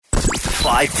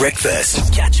5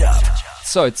 Breakfast. Catch up.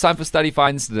 So it's time for Study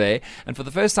Finds today, and for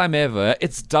the first time ever,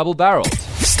 it's double-barreled.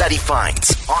 Study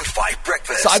Finds on 5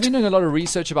 Breakfast. So I've been doing a lot of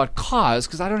research about cars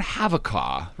because I don't have a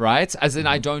car, right? As in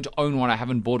I don't own one, I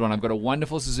haven't bought one. I've got a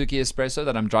wonderful Suzuki Espresso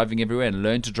that I'm driving everywhere and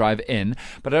learned to drive in,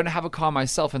 but I don't have a car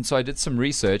myself, and so I did some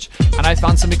research and I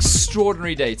found some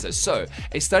extraordinary data. So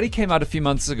a study came out a few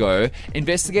months ago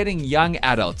investigating young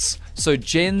adults, so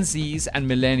Gen Zs and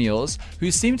millennials,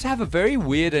 who seem to have a very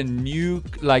weird and new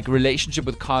relationship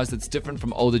with cars that's different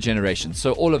from older generations.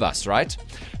 So all of us, right?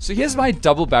 So here's my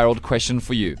double-barreled question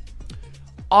for you.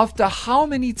 After how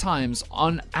many times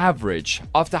on average,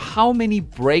 after how many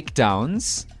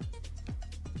breakdowns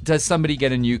does somebody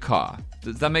get a new car?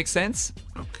 Does that make sense?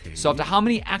 Okay. So after how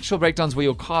many actual breakdowns where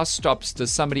your car stops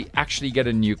does somebody actually get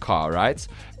a new car, right?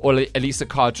 Or at least a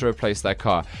car to replace that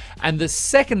car. And the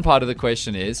second part of the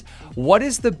question is, what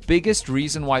is the biggest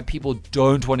reason why people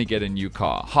don't want to get a new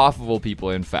car? Half of all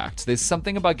people, in fact. There's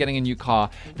something about getting a new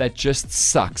car that just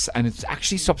sucks, and it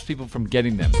actually stops people from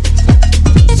getting them.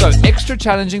 So extra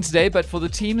challenging today, but for the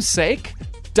team's sake,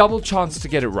 double chance to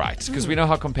get it right, because we know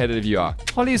how competitive you are.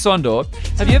 Holly Sondo,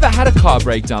 have you ever had a car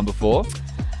breakdown before?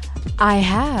 I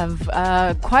have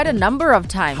quite a number of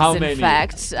times. How in many?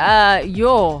 fact,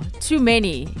 too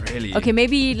many. Really? Okay,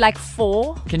 maybe like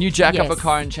 4. Can you jack up a Yes.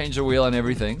 car and change the wheel and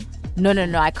everything? No,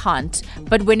 I can't.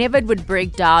 But whenever it would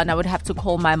break down, I would have to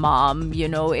call my mom. You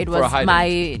know, it For a was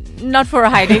hiding. not for a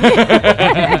hiding.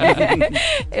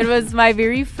 It was my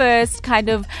very first kind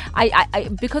of. I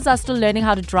because I was still learning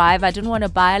how to drive. I didn't want to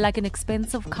buy like an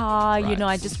expensive car. You know,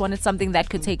 I Right. just wanted something that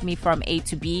could take me from A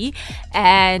to B.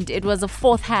 And it was a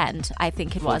fourth hand, I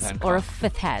think it was, Fourth-hand or car. a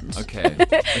fifth hand. Okay.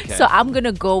 So I'm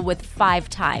gonna go with 5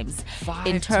 times 5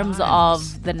 in terms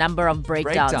times. of the number of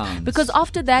breakdowns. Breakdowns. Because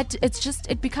after that,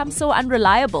 it becomes so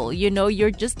unreliable. You know,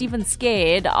 you're just even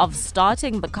scared of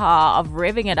starting the car, of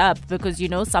revving it up, because you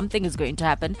know something is going to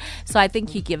happen. So I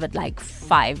think you give it like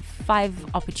five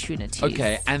opportunities.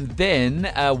 Okay, and then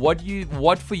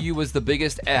what for you was the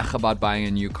biggest about buying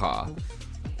a new car?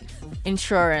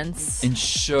 Insurance.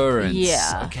 Insurance.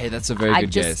 Yeah. Okay, that's a very I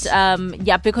good just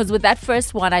guess. because with that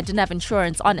first one I didn't have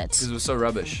insurance on it. Because it was so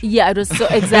rubbish. Yeah, it was so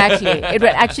exactly. It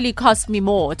would actually cost me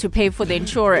more to pay for the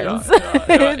insurance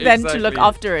than to look exactly.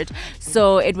 after it.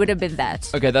 So it would have been that.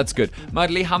 Okay, that's good.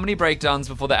 Madly, how many breakdowns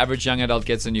before the average young adult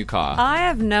gets a new car? I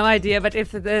have no idea, but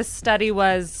if this study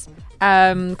was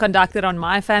conducted on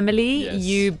my family, Yes.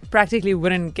 you practically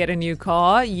wouldn't get a new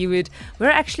car. We're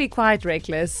actually quite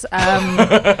reckless.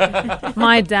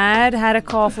 My dad had a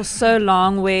car for so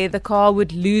long where the car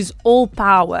would lose all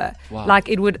power. Wow. Like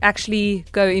it would actually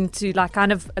go into like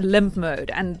kind of a limp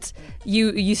mode, and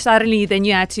you suddenly then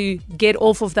you had to get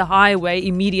off of the highway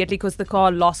immediately because the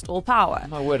car lost all power.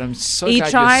 My word, I'm so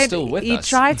glad you're still with He us.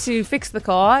 tried to fix the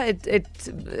car.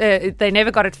 They never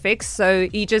got it fixed, so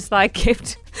he just like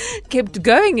kept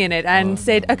going in it and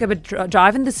said, okay, but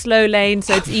drive in the slow lane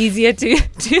so it's easier to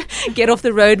get off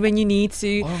the road when you need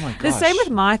to. Oh my The same gosh.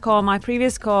 with my car. My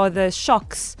previous car, the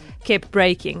shocks kept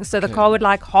breaking, so the car would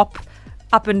like hop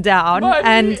up and down.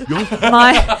 And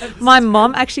my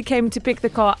mom actually came to pick the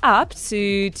car up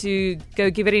to go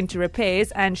give it into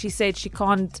repairs, and she said she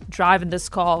can't drive in this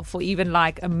car for even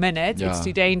like a minute. It's Yeah.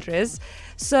 too dangerous.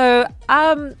 So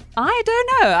I don't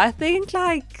know. I think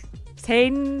like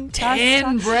 10 10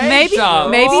 maybe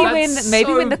breakdowns. maybe That's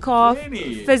when the car so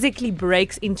many. physically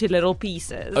breaks into little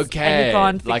pieces. And Okay, you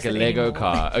can't fix like a it Lego anymore.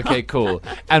 car. Okay, cool.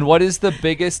 And what is the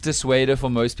biggest dissuader for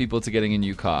most people to getting a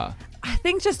new car? I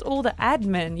think just all the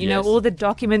admin, you know, Yes. all the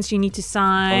documents you need to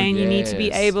sign. You need to be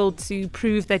yes. able to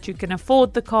prove that you can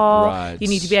afford the car. Right. You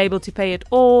need to be able to pay it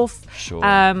off. Sure.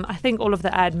 I think all of the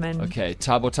admin. Okay,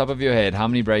 top of your head, how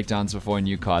many breakdowns before a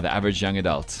new car, the average young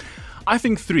adult? I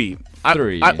think 3.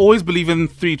 3. I always believe in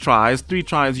 3 tries. 3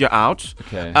 tries, you're out.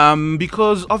 Okay.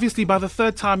 Because obviously by the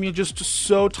 3rd time, you're just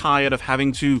so tired of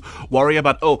having to worry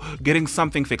about, getting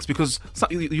something fixed. Because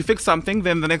you fix something,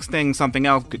 then the next thing, something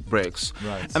else breaks.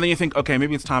 Right. And then you think, okay,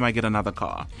 maybe it's time I get another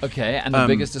car. Okay, and the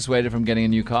biggest dissuader from getting a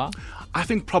new car? I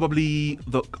think probably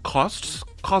the costs.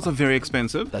 Cars are very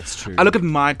expensive. That's true. I look at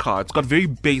my car; it's got very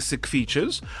basic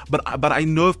features, but I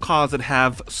know of cars that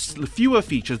have fewer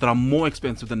features that are more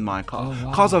expensive than my car. Oh,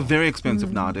 wow. Cars are very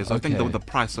expensive nowadays. I think Okay. the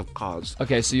price of cars.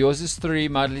 Okay, so yours is 3,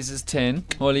 Mudley's is 10,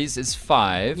 Holly's is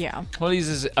 5. Yeah. Holly's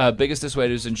is biggest dissuader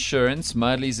is insurance,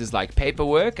 Mudley's is like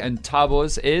paperwork, and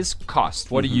Tabo's is cost.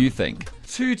 What do you think?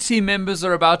 2 team members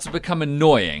are about to become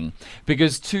annoying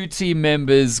because 2 team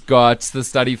members got the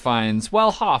study finds,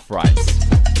 well, half right.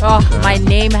 Oh, my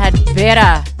name had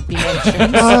better be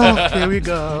mentioned. Oh, here we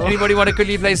go. Anybody want to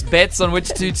quickly place bets on which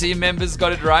 2 team members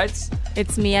got it right?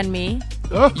 It's me and me.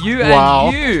 You Wow.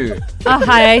 and you.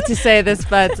 I hate to say this,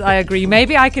 but I agree.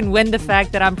 Maybe I can win the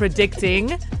fact that I'm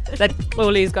predicting that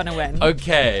Pauli's going to win.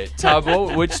 Okay,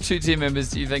 Tabo, which two team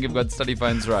members do you think have got study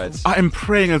phones right? I am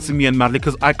praying it's me and Madly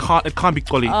because it can't be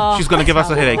Koli. She's gonna give us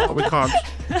a headache. We can't.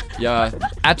 Yeah,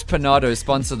 at Panado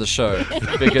sponsor the show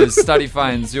because study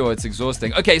finds, it's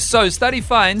exhausting. Okay, so study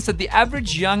finds that the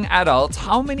average young adult,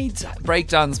 how many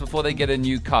breakdowns before they get a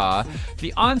new car?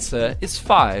 The answer is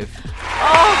 5.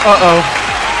 Uh-oh.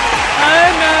 Oh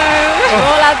no!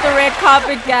 Roll out the red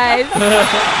carpet, guys.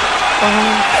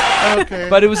 Okay.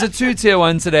 But it was a 2-tier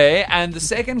one today, and the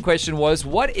second question was,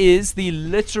 what is the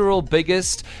literal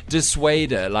biggest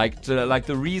dissuader, like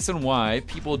the reason why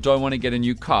people don't want to get a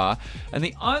new car? And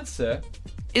the answer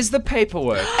is the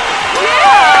paperwork.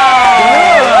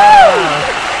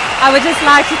 I would just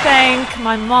like to thank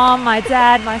my mom, my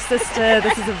dad, my sister.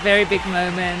 This is a very big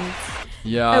moment.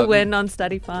 Yeah. A win on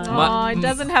study fund. Oh, it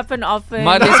doesn't happen often.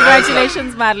 Madly's always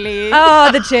Congratulations, Madly.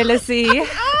 Oh, the jealousy.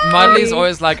 Madly's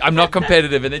always like, I'm not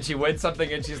competitive, and then she wins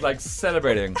something and she's like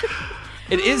celebrating.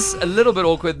 It is a little bit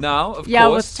awkward now, of Yeah,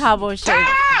 with course. Tabo shake.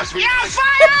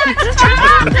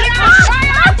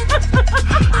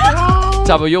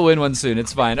 Tabo, you'll win one soon.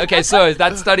 It's fine. Okay, so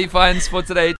that's study finds for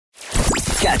today.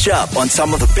 Catch up on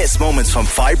some of the best moments from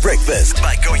 5 Breakfast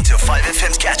by going to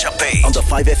 5FM's catch-up page on the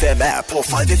 5FM app or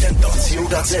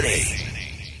 5FM.co.za.